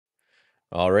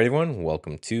All right, everyone,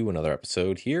 welcome to another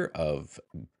episode here of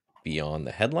Beyond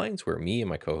the Headlines, where me and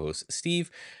my co-host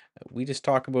Steve, we just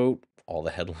talk about all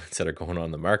the headlines that are going on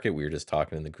in the market. We were just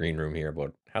talking in the green room here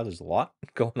about how there's a lot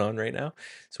going on right now.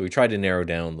 So we tried to narrow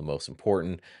down the most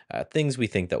important things we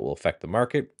think that will affect the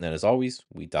market. And as always,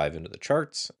 we dive into the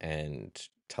charts and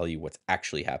tell you what's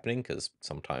actually happening, because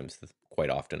sometimes, quite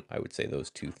often, I would say those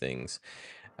two things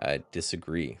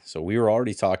disagree. So we were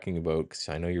already talking about, because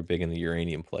I know you're big in the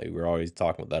uranium play. We were always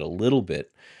talking about that a little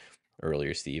bit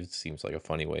earlier, Steve. It seems like a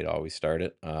funny way to always start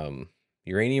it.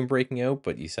 Uranium breaking out,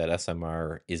 but you said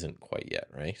SMR isn't quite yet,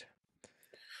 right?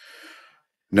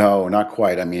 No, not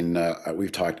quite. I mean,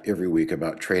 we've talked every week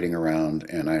about trading around,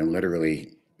 and I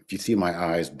literally, if you see my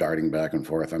eyes darting back and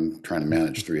forth, I'm trying to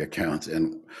manage three accounts.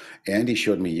 And Andy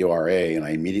showed me URA, and I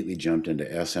immediately jumped into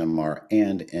SMR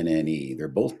and NNE. They're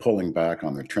both pulling back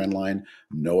on their trend line.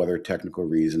 No other technical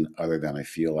reason other than I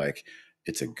feel like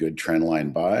it's a good trend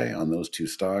line buy on those two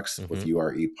stocks with Hmm.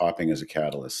 URE popping as a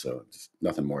catalyst. So it's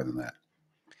nothing more than that.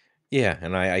 Yeah,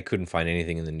 and I couldn't find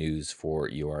anything in the news for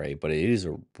URA, but it is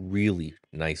a really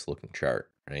nice looking chart,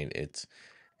 right? It's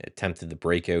attempted the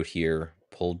breakout here,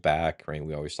 pulled back, right?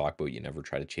 We always talk about you never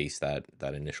try to chase that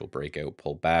initial breakout,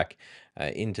 pulled back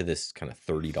into this kind of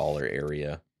 $30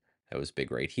 area. That was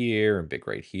big right here and big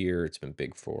right here. It's been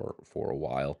big for a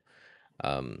while.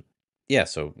 Um, yeah,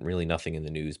 so really nothing in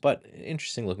the news, but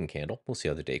interesting looking candle. We'll see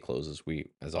how the day closes. We,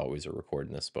 as always, are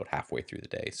recording this about halfway through the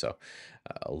day, so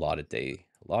a lot of day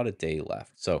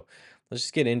left. So let's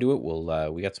just get into it.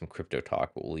 We got some crypto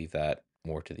talk, but we'll leave that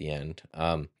more to the end.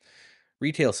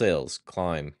 Retail sales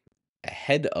climb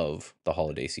ahead of the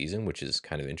holiday season, which is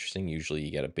kind of interesting. Usually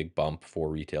you get a big bump for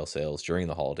retail sales during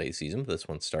the holiday season. This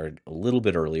one started a little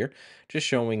bit earlier, just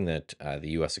showing that the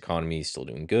US economy is still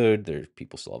doing good. There's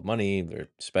people still have money, they're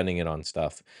spending it on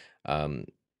stuff. Um,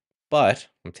 but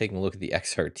I'm taking a look at the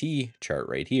XRT chart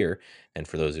right here. And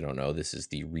for those who don't know, this is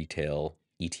the retail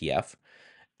ETF,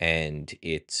 and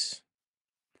it's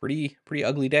pretty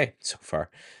ugly day so far.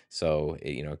 So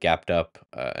gapped up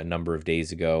a number of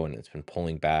days ago, and it's been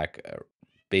pulling back.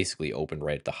 Basically opened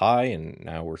right at the high, and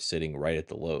now we're sitting right at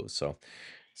the low. So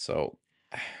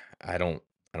I don't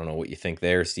know what you think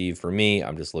there, Steve. For me,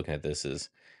 I'm just looking at this as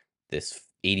this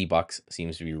 $80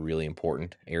 seems to be a really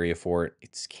important area for it.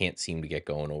 It can't seem to get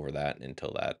going over that, and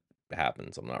until that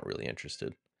happens, I'm not really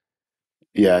interested.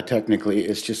 Yeah, technically,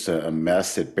 it's just a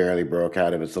mess. It barely broke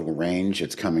out of its little range.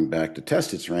 It's coming back to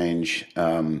test its range.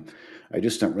 I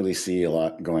just don't really see a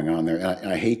lot going on there. And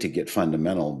I hate to get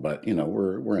fundamental, but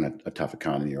we're in a tough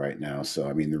economy right now. So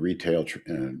I mean, the retail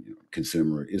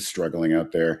consumer is struggling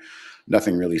out there.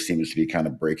 Nothing really seems to be kind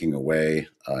of breaking away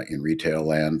in retail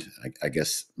land. I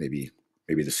guess maybe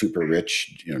the super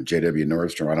rich, JW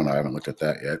Nordstrom. I don't know. I haven't looked at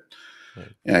that yet.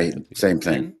 Yeah, same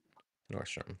thing. JW10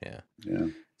 Nordstrom, yeah. Yeah,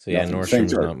 So yeah, nothing.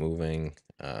 Things Nordstrom's are. not moving.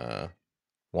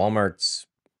 Walmart's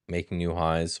making new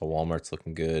highs, so Walmart's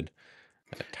looking good.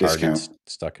 Discount. Target's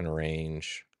stuck in a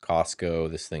range. Costco,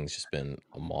 this thing's just been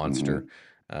a monster.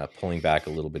 Hmm. Pulling back a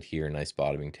little bit here, nice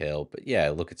bottoming tail. But yeah,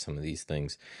 look at some of these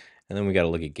things, and then we got to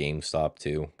look at GameStop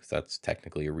too, because that's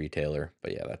technically a retailer.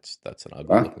 But yeah, that's an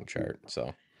ugly Huh? looking chart.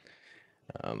 So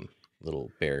um,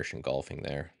 little bearish engulfing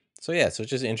there. So yeah, so it's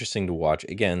just interesting to watch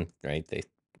again, right?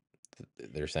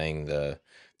 They're saying the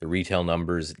retail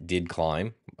numbers did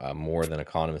climb more than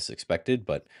economists expected,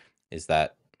 but is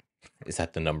that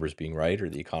the numbers being right or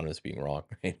the economists being wrong?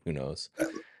 Right? Who knows? A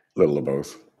little of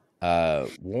both.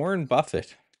 Warren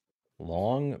Buffett,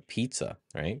 long pizza,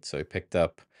 right? So he picked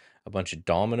up a bunch of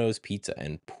Domino's Pizza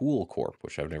and Pool Corp,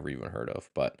 which I've never even heard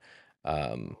of, but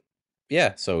um,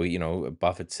 yeah. So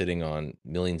Buffett's sitting on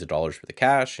millions of dollars for the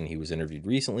cash, and he was interviewed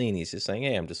recently, and he's just saying,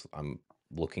 "Hey, I'm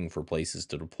looking for places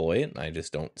to deploy it, and I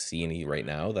just don't see any right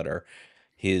now that are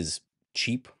his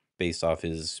cheap." Based off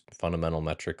his fundamental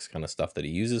metrics, kind of stuff that he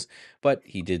uses, but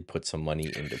he did put some money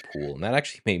into Pool, and that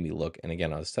actually made me look. And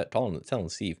again, I was telling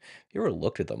Steve, you ever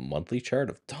looked at the monthly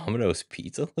chart of Domino's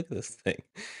Pizza? Look at this thing.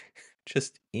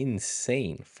 Just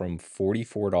insane. From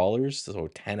 $44, so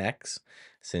 10x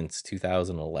since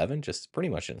 2011. Just pretty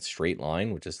much in a straight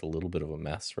line with just a little bit of a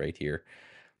mess right here.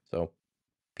 So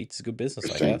pizza's good business, I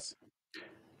Interesting. guess.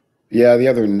 Yeah, the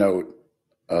other note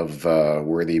of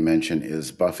worthy mention is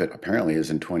Buffett apparently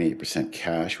is in 28%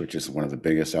 cash, which is one of the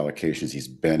biggest allocations he's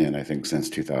been in, I think, since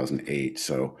 2008.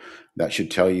 So that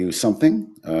should tell you something.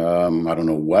 I don't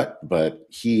know what, but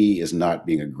he is not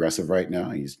being aggressive right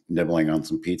now. He's nibbling on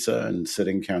some pizza and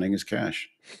sitting counting his cash.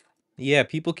 Yeah,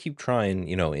 people keep trying,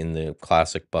 in the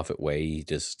classic Buffett way. He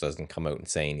just doesn't come out and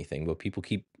say anything, but people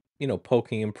keep,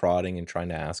 poking and prodding and trying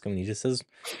to ask him. And he just says,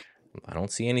 I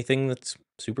don't see anything that's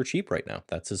super cheap right now.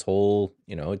 That's his whole,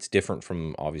 it's different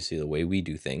from obviously the way we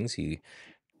do things. He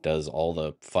does all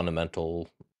the fundamental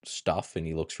stuff and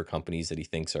he looks for companies that he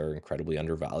thinks are incredibly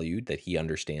undervalued, that he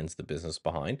understands the business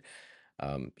behind.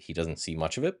 He doesn't see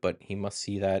much of it, but he must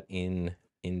see that in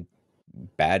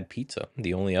bad pizza.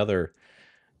 The only other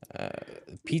uh,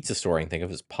 pizza store I can think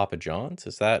of is Papa John's.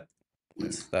 Is that Yeah.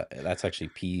 what's that? That's actually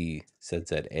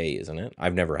PZZA, isn't it?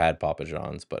 I've never had Papa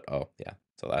John's, but oh yeah.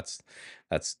 So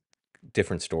that's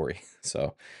different story.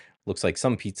 So looks like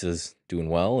some pizza's doing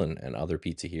well, and other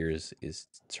pizza here is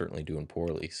certainly doing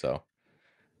poorly. So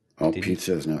Oh, didn't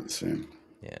pizza is not the same.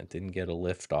 yeah, didn't get a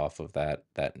lift off of that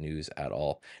news at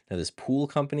all. Now this pool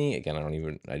company, again, I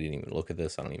didn't even look at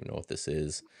this. I don't even know what this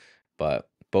is. But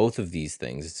both of these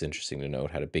things, it's interesting to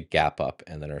note, had a big gap up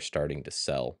and then are starting to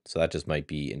sell. So that just might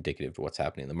be indicative of what's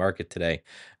happening in the market today.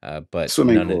 But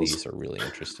Swimming none of pools. these are really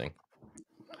interesting.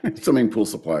 Swimming pool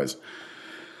supplies.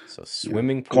 So Yeah.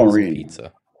 swimming pools and Chlorine.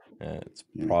 pizza. It's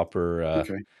Yeah. proper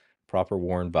Okay. proper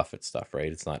Warren Buffett stuff,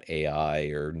 right? It's not AI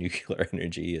or nuclear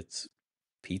energy. It's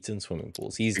pizza and swimming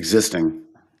pools. Existing.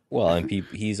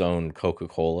 He's owned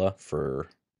Coca-Cola for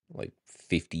like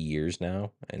 50 years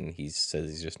now, and he says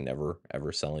he's just never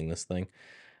ever selling this thing.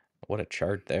 What a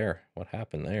chart there. What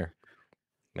happened there?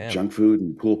 Man, Junk food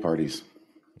and pool parties.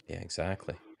 yeah,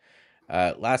 exactly.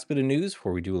 Last bit of news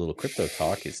before we do a little crypto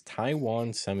talk is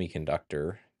Taiwan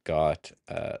Semiconductor got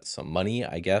some money,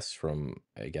 I guess, from,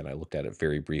 again, I looked at it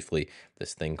very briefly,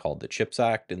 this thing called the CHIPS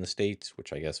Act in the States,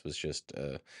 which I guess was just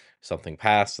something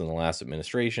passed in the last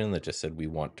administration that just said we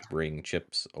want to bring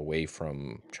chips away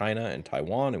from China and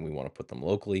Taiwan and we want to put them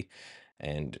locally.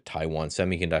 And Taiwan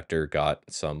Semiconductor got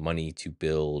some money to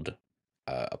build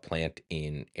a plant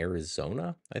in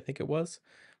Arizona, I think it was.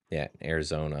 Yeah,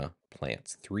 Arizona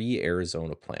plants, 3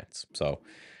 Arizona plants. So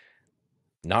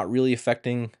not really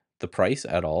affecting the price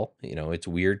at all. It's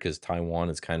weird because Taiwan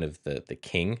is kind of the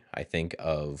king, I think,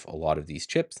 of a lot of these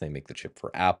chips. They make the chip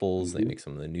for Apples. They Hmm. make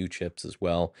some of the new chips as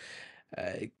well.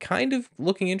 Kind of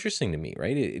looking interesting to me,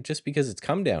 right? Just because it's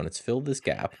come down, it's filled this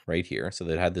gap right here. So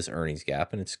they had this earnings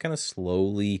gap, and it's kind of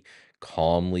slowly,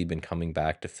 calmly been coming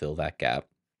back to fill that gap.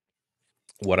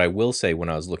 What I will say when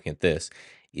I was looking at this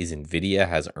is Nvidia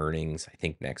has earnings, I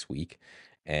think, next week,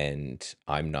 and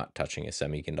I'm not touching a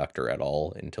semiconductor at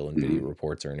all until Nvidia Hmm.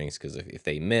 reports earnings because if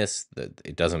they miss,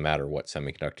 it doesn't matter what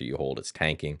semiconductor you hold, it's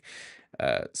tanking.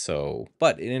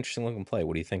 But an interesting looking play.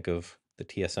 What do you think of the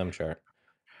TSM chart?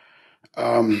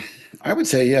 Um, I would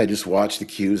say, yeah, just watch the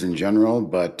cues in general,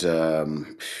 but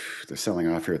they're selling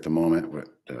off here at the moment. But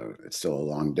it's still a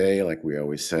long day, like we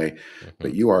always say. Hmm.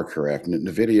 But you are correct.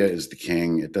 NVIDIA is the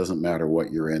king. It doesn't matter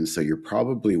what you're in. So you're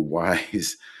probably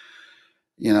wise,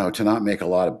 to not make a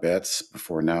lot of bets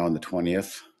before now on the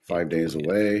 20th, Yeah, 5 days 20th.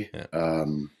 away. Yeah.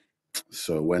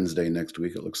 So Wednesday next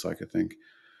week, it looks like, I think.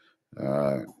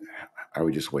 Uh, I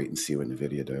would just wait and see what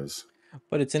NVIDIA does.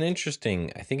 But I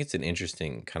think it's an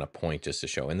interesting kind of point just to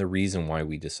show, and the reason why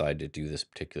we decided to do this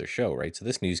particular show, right? So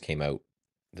this news came out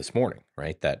this morning,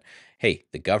 right? That, hey,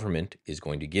 the government is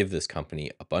going to give this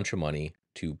company a bunch of money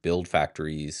to build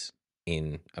factories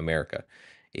in America.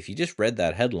 If you just read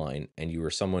that headline and you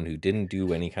were someone who didn't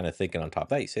do any kind of thinking on top of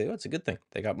that, you say, oh, it's a good thing.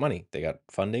 They got money. They got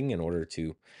funding in order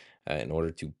to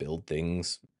build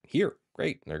things here.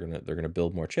 Great. They're gonna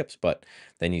build more chips. But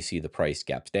then you see the price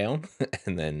gaps down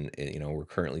and then we're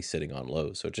currently sitting on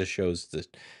lows, so it just shows this,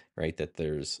 right, that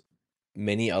there's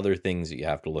many other things that you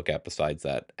have to look at besides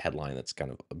that headline that's kind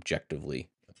of objectively,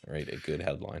 right, a good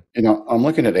headline. I'm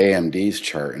looking at AMD's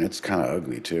chart and it's kind of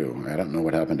ugly too. I don't know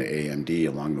what happened to AMD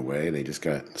along the way. They just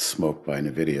got smoked by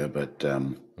NVIDIA, but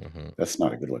Hmm. that's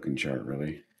not a good looking chart,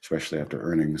 really, especially after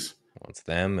earnings. Well, it's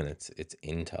them and it's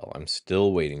Intel. I'm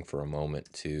still waiting for a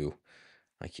moment to,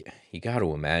 like, you got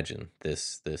to imagine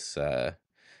this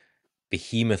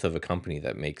behemoth of a company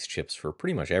that makes chips for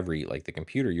pretty much every, like, the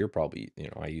computer you're probably,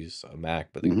 I use a Mac,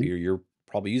 but the Hmm. computer you're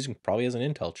probably using probably has an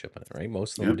Intel chip in it, right?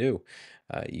 Most of them Yep. do.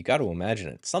 You got to imagine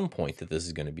at some point that this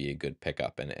is going to be a good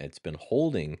pickup, and it's been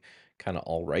holding kind of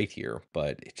all right here,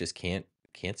 but it just can't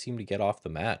seem to get off the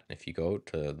mat. If you go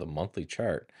to the monthly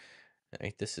chart,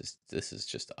 right, this is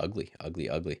just ugly, ugly,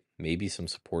 ugly. Maybe some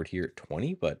support here at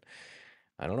 20, but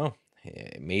I don't know.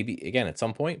 Maybe again at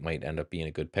some point might end up being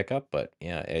a good pickup, but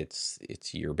yeah, it's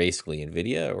you're basically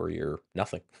Nvidia or you're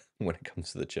nothing when it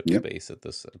comes to the chip Yep. space at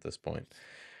this point.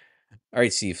 All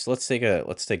right, Steve. So let's take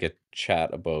a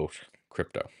chat about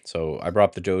crypto. So I brought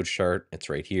up the Doge chart. It's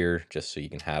right here, just so you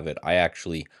can have it. I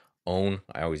actually own.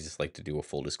 I always just like to do a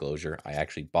full disclosure. I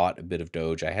actually bought a bit of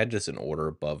Doge. I had just an order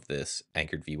above this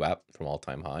anchored VWAP from all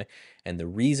time high. And the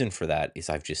reason for that is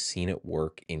I've just seen it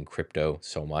work in crypto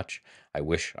so much. I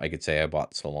wish I could say I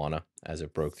bought Solana as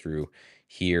it broke through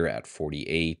here at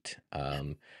 48.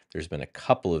 There's been a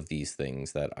couple of these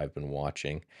things that I've been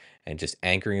watching and just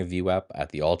anchoring a VWAP at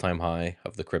the all time high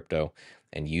of the crypto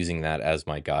and using that as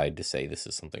my guide to say this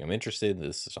is something I'm interested in,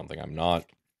 this is something I'm not.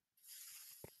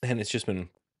 And it's just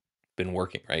been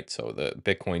working, right? So the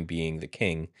Bitcoin being the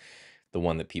king, the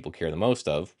one that people care the most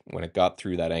of, when it got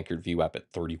through that anchored VWAP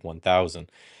at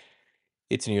 31,000,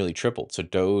 it's nearly tripled. So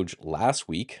Doge last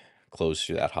week closed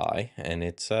to that high, and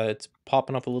it's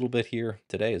popping up a little bit here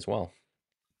today as well.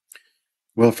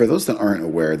 Well, for those that aren't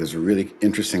aware, there's a really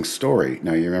interesting story.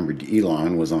 Now, you remember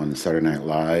Elon was on Saturday Night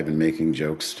Live and making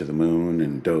jokes to the moon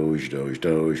and Doge, Doge,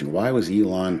 Doge. And why was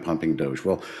Elon pumping Doge?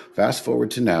 Well, fast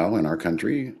forward to now in our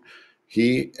country,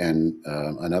 he and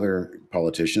another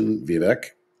politician,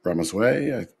 Vivek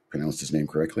Ramaswamy, I pronounced his name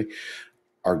correctly,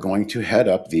 are going to head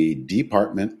up the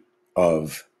Department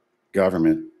of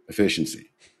Government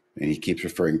Efficiency. And he keeps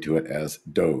referring to it as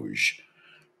Doge.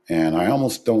 And I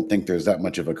almost don't think there's that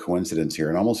much of a coincidence here.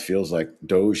 It almost feels like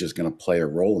Doge is going to play a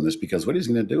role in this because what he's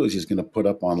going to do is he's going to put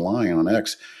up online on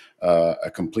X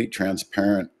a complete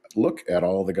transparent look at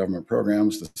all the government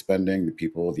programs, the spending, the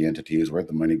people, the entities, where'd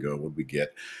the money go, what we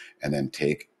get, and then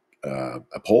take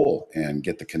a poll and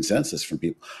get the consensus from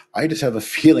people. I just have a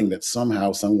feeling that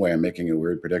somehow, some way, I'm making a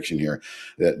weird prediction here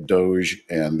that Doge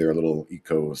and their little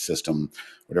ecosystem,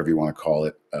 whatever you want to call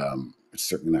it, it's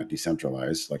certainly not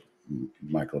decentralized like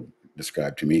Michael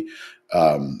described to me,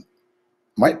 um,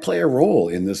 might play a role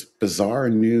in this bizarre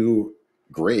new,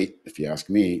 great, if you ask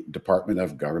me, Department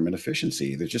of Government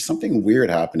Efficiency. There's just something weird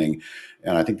happening.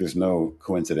 And I think there's no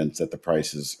coincidence that the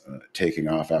price is taking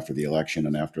off after the election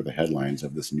and after the headlines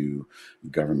of this new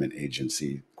government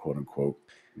agency, quote unquote,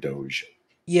 Doge.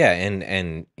 Yeah,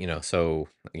 and so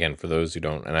again, for those who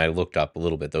don't, and I looked up a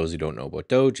little bit, those who don't know about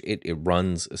Doge, it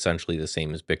runs essentially the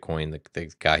same as Bitcoin.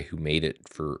 The guy who made it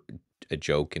for a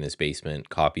joke in his basement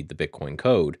copied the Bitcoin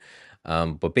code,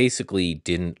 but basically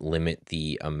didn't limit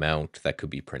the amount that could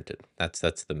be printed. That's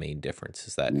the main difference.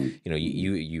 Is that Mm-hmm.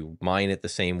 you mine it the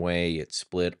same way, it's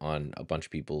split on a bunch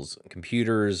of people's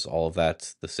computers, all of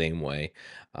that's the same way,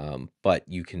 but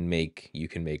you can make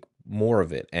more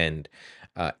of it and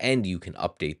you can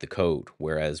update the code.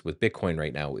 Whereas with Bitcoin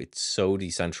right now, it's so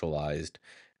decentralized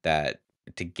that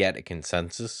to get a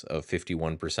consensus of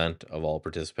 51% of all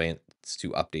participants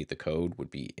to update the code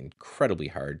would be incredibly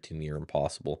hard to near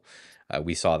impossible.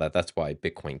 We saw that. That's why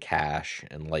Bitcoin Cash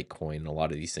and Litecoin and a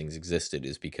lot of these things existed,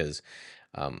 is because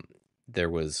um, there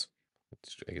was.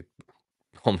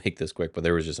 I'll make this quick, but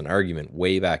there was just an argument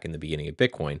way back in the beginning of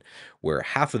Bitcoin where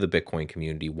half of the Bitcoin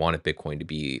community wanted Bitcoin to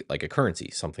be like a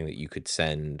currency, something that you could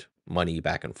send money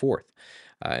back and forth.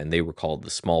 And they were called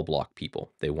the small block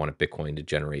people. They wanted Bitcoin to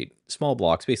generate small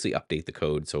blocks, basically update the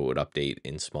code so it would update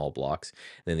in small blocks.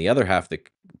 And then the other half of the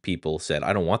people said,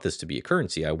 I don't want this to be a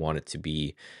currency. I want it to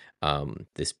be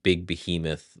this big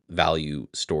behemoth value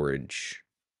storage,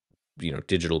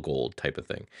 digital gold type of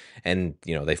thing. And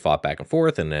they fought back and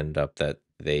forth and end up that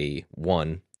they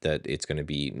won, that it's going to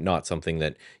be not something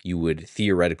that you would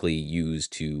theoretically use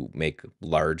to make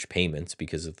large payments,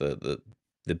 because of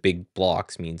the big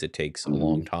blocks means it takes a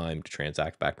long Mm-hmm. time to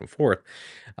transact back and forth.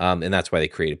 And that's why they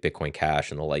created Bitcoin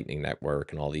Cash and the Lightning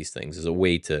Network and all these things as a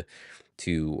way to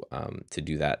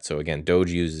do that. So again,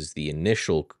 Doge uses the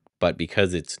initial, but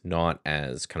because it's not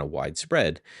as kind of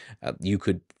widespread, you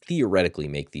could theoretically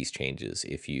make these changes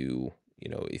if you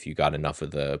got enough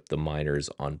of the miners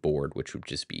on board, which would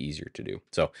just be easier to do.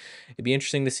 So it'd be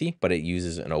interesting to see, but it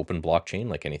uses an open blockchain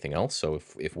like anything else. So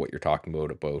if what you're talking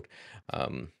about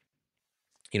um,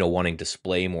 wanting to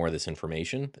display more of this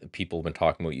information, people have been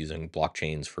talking about using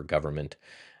blockchains for government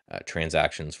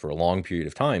transactions for a long period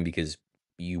of time, because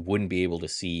you wouldn't be able to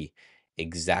see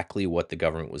exactly what the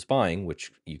government was buying,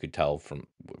 which you could tell from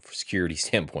security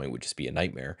standpoint would just be a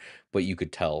nightmare, but you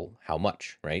could tell how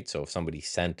much, right? So if somebody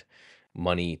sent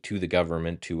money to the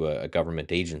government, to a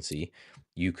government agency,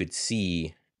 you could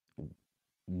see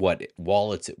what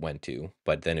wallets it went to,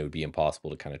 but then it would be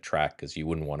impossible to kind of track, because you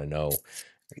wouldn't want to know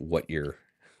what your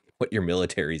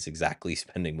military is exactly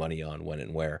spending money on, when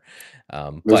and where.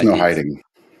 There's But no it's hiding.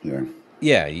 Yeah.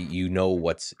 Yeah,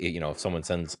 if someone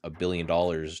sends $1 billion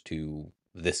to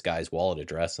this guy's wallet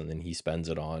address and then he spends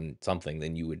it on something,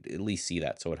 then you would at least see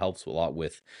that. So it helps a lot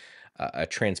with a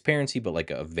transparency, but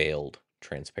like a veiled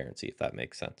transparency, if that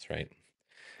makes sense, right?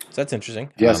 So that's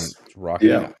interesting. Yes. It's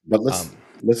rocketing. Yeah. But let's Um,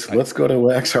 let's I, let's go to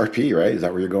XRP, right? Is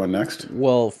that where you're going next?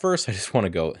 well, first I just want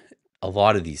to go. a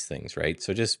lot of these things, right?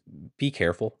 So just be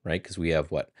careful, right? Because we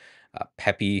have what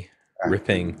Peppy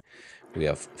ripping, we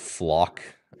have Flock,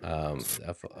 Folck,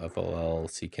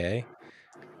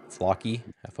 Flocky,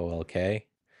 Folk,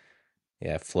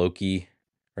 yeah, Floki,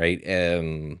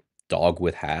 right? Dog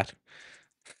with hat,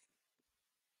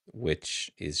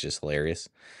 which is just hilarious.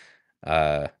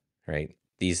 Uh, right?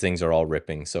 These things are all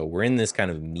ripping. So we're in this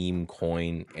kind of meme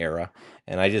coin era.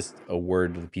 And I just, a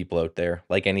word to the people out there,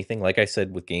 like anything, like I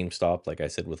said with GameStop, like I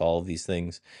said with all of these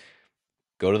things,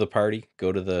 go to the party,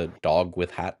 go to the dog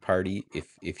with hat party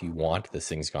if you want. This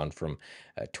thing's gone from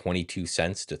 22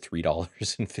 cents to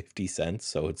 $3.50,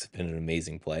 so it's been an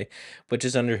amazing play. But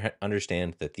just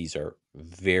understand that these are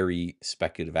very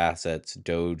speculative assets.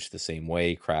 Doge the same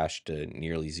way, crashed to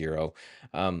nearly zero.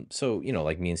 So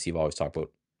like me and Steve always talk about,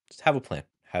 just have a plan.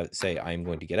 Say I'm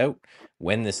going to get out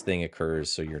when this thing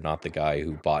occurs, so you're not the guy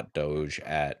who bought Doge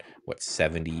at what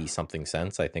 70 something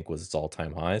cents, I think was its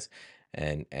all-time highs,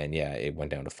 and yeah, it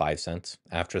went down to 5 cents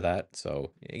after that.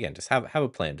 So again, just have a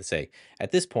plan to say,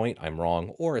 at this point I'm wrong,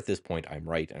 or at this point I'm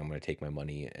right, and I'm going to take my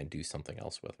money and do something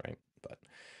else with, right? But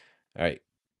all right,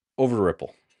 over to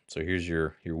Ripple. So here's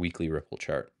your weekly Ripple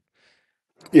chart.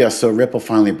 Yeah, so Ripple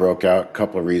finally broke out. A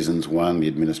couple of reasons. One, the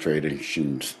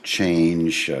administration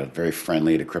change, very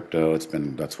friendly to crypto.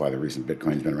 That's why the reason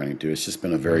Bitcoin's been running too. It's just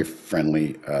been a Hmm. very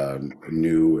friendly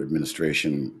new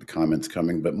administration. The comments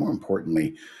coming, but more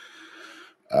importantly,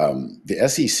 the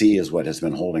SEC is what has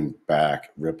been holding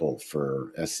back Ripple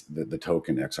for the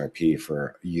token XRP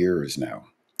for years now,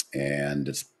 and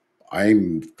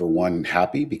I'm for one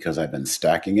happy because I've been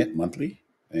stacking it monthly.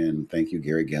 And thank you,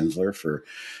 Gary Gensler, for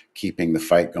keeping the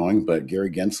fight going. But Gary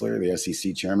Gensler, the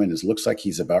SEC chairman, looks like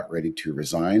he's about ready to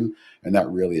resign. And that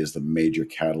really is the major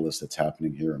catalyst that's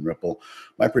happening here in Ripple.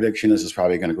 My prediction is it's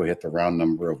probably going to go hit the round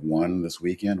number of one this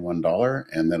weekend, $1,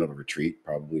 and then it'll retreat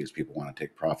probably as people want to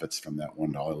take profits from that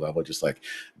 $1 level. Just like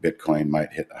Bitcoin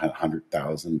might hit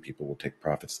 100,000, people will take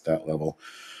profits at that level.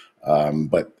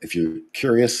 But if you're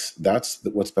curious, that's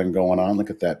what's been going on.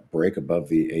 Look at that break above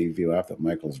the AVWAP that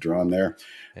Michael's drawn there.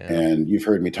 Yeah. And you've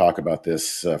heard me talk about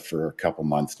this for a couple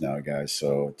months now, guys.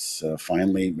 So it's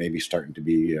finally maybe starting to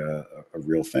be a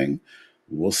real thing.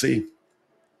 We'll see.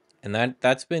 And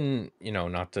that's been,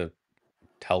 not to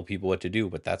tell people what to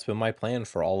do, but that's been my plan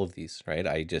for all of these, right?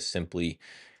 I just simply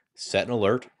set an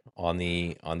alert on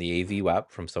the AV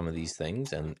WAP from some of these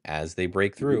things, and as they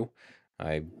break Mhm. through,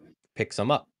 I pick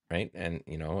some up, right? And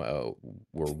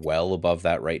we're well above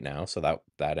that right now, so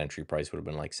that entry price would have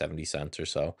been like 70 cents or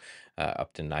so,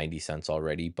 up to 90 cents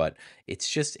already. But it's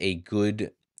just a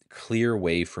good, clear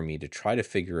way for me to try to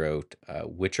figure out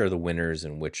which are the winners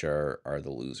and which are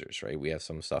the losers, right? We have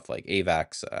some stuff like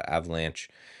AVAX, Avalanche,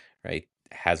 right?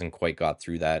 Hasn't quite got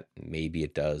through that. Maybe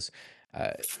it does.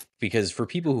 Uh, because for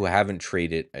people who haven't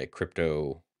traded a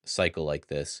crypto cycle like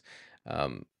this,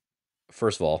 um,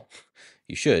 first of all,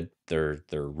 you should. They're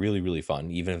really really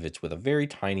fun, even if it's with a very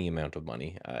tiny amount of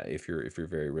money. If you're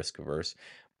very risk averse,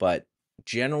 but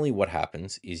generally what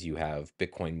happens is you have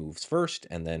Bitcoin moves first,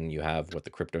 and then you have what the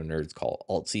crypto nerds call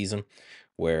alt season,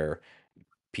 where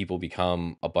people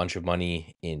become a bunch of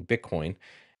money in Bitcoin.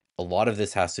 A lot of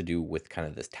this has to do with kind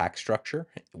of this tax structure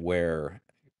where,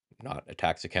 not a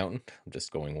tax accountant. I'm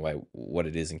just going by what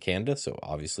it is in Canada. So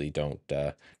obviously, don't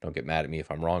get mad at me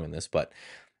if I'm wrong on this. But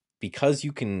because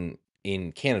you can,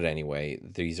 in Canada anyway,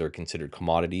 these are considered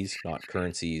commodities, not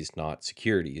currencies, not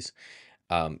securities.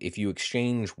 If you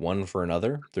exchange one for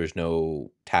another, there's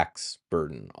no tax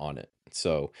burden on it.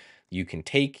 So you can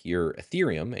take your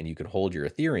Ethereum and you can hold your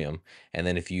Ethereum. And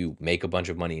then if you make a bunch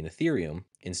of money in Ethereum,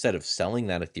 instead of selling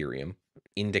that Ethereum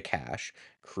into cash,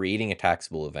 creating a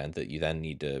taxable event that you then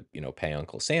need to, pay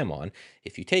Uncle Sam on,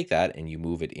 if you take that and you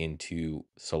move it into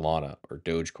Solana or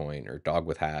Dogecoin or Dog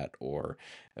with Hat or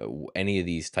any of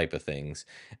these type of things,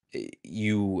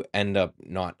 you end up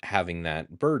not having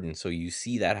that burden. So you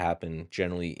see that happen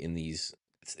generally in these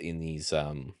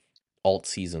alt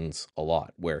seasons a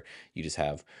lot, where you just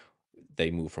have, they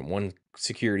move from one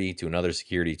security to another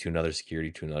security to another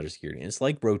security to another security. And it's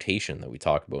like rotation that we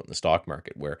talk about in the stock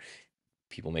market, where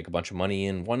people make a bunch of money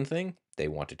in one thing, they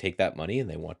want to take that money and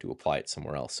they want to apply it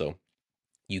somewhere else. So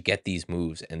you get these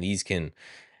moves, and these can,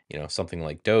 something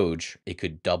like Doge, it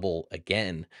could double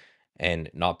again and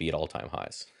not be at all-time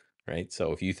highs, right?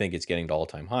 So if you think it's getting to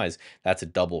all-time highs, that's a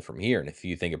double from here. And if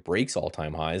you think it breaks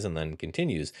all-time highs and then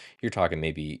continues, you're talking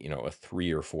maybe, a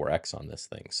 3 or 4x on this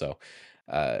thing. So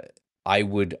uh, I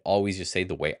would always just say,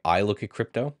 the way I look at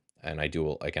crypto, and I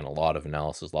do, again, a lot of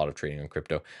analysis, a lot of trading on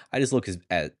crypto, I just look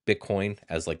at Bitcoin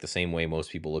as like the same way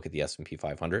most people look at the S&P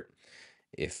 500.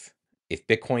 If if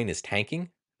Bitcoin is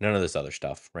tanking, None of this other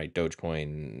stuff, right?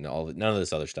 Dogecoin, none of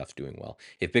this other stuff's doing well.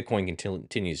 If Bitcoin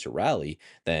continues to rally,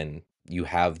 then you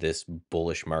have this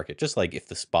bullish market. Just like if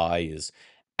the SPY is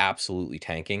absolutely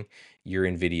tanking, your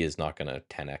Nvidia is not going to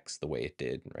 10x the way it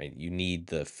did, right? You need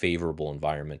the favorable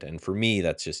environment. And for me,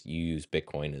 that's just you use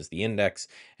Bitcoin as the index,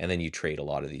 and then you trade a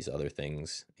lot of these other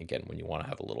things again when you want to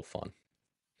have a little fun.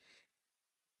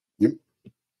 Yep,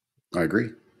 I agree.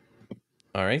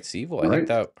 All right, Steve. Well, All right.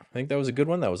 I think that was a good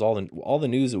one. That was all the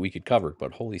news that we could cover,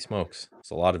 but holy smokes, it's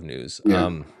a lot of news. Yeah,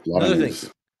 a lot of Another thing,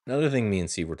 news. me and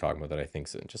Steve were talking about that I think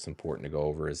is just important to go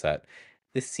over is that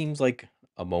this seems like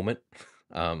a moment.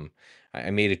 Um, I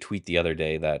made a tweet the other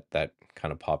day that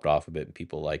kind of popped off a bit, and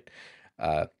people liked.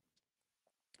 Uh,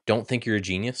 don't think you're a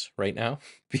genius right now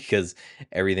because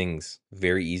everything's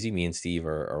very easy. Me and Steve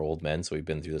are old men, so we've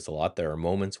been through this a lot. There are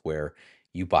moments where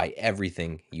you buy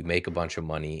everything, you make a bunch of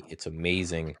money, it's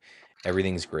amazing,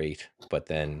 everything's great, but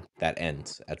then that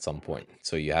ends at some point.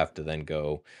 So you have to then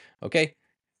go, okay,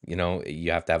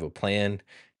 you have to have a plan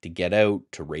to get out,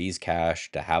 to raise cash,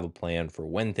 to have a plan for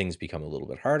when things become a little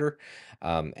bit harder.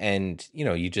 And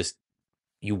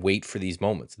you wait for these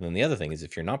moments. And then the other thing is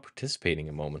if you're not participating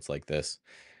in moments like this,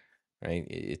 right?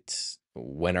 It's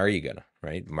when are you gonna,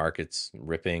 right? Markets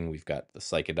ripping. We've got the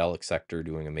psychedelic sector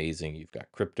doing amazing. You've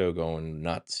got crypto going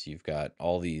nuts. You've got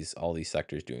all these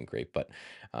sectors doing great. But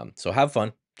so have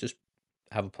fun. Just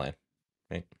have a plan,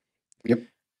 right? Yep.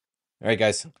 All right,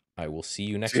 guys. I will see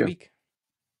you See next ya. week.